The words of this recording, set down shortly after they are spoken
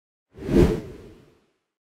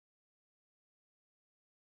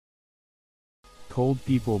Cold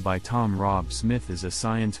People by Tom Rob Smith is a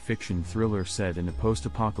science fiction thriller set in a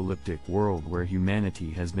post-apocalyptic world where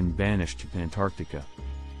humanity has been banished to Antarctica.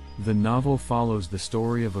 The novel follows the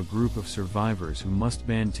story of a group of survivors who must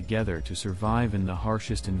band together to survive in the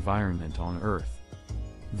harshest environment on Earth.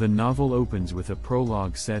 The novel opens with a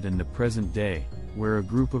prologue set in the present day, where a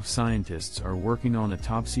group of scientists are working on a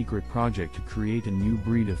top-secret project to create a new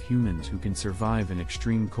breed of humans who can survive in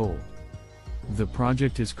extreme cold. The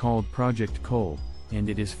project is called Project Cold, and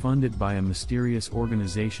it is funded by a mysterious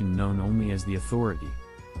organization known only as the Authority.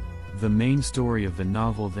 The main story of the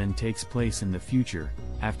novel then takes place in the future,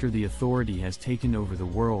 after the Authority has taken over the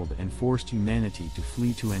world and forced humanity to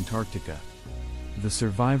flee to Antarctica. The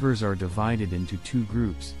survivors are divided into two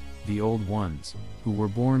groups, the old ones, who were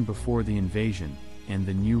born before the invasion, and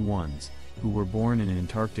the new ones, who were born in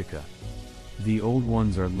Antarctica. The old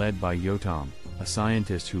ones are led by Yotam, a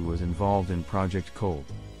scientist who was involved in Project Cold.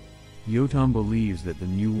 Yotam believes that the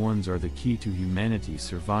new ones are the key to humanity's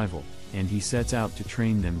survival, and he sets out to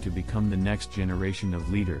train them to become the next generation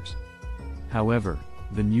of leaders. However,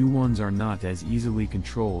 the new ones are not as easily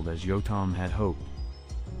controlled as Yotam had hoped.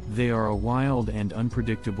 They are a wild and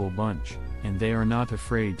unpredictable bunch, and they are not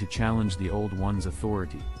afraid to challenge the old ones'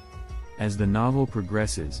 authority. As the novel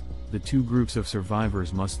progresses, the two groups of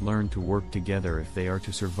survivors must learn to work together if they are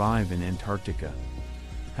to survive in Antarctica.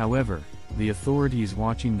 However, the Authority is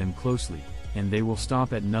watching them closely, and they will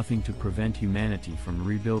stop at nothing to prevent humanity from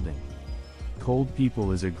rebuilding. Cold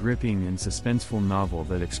People is a gripping and suspenseful novel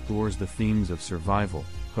that explores the themes of survival,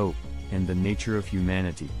 hope, and the nature of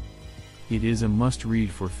humanity. It is a must-read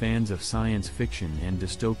for fans of science fiction and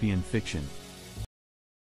dystopian fiction.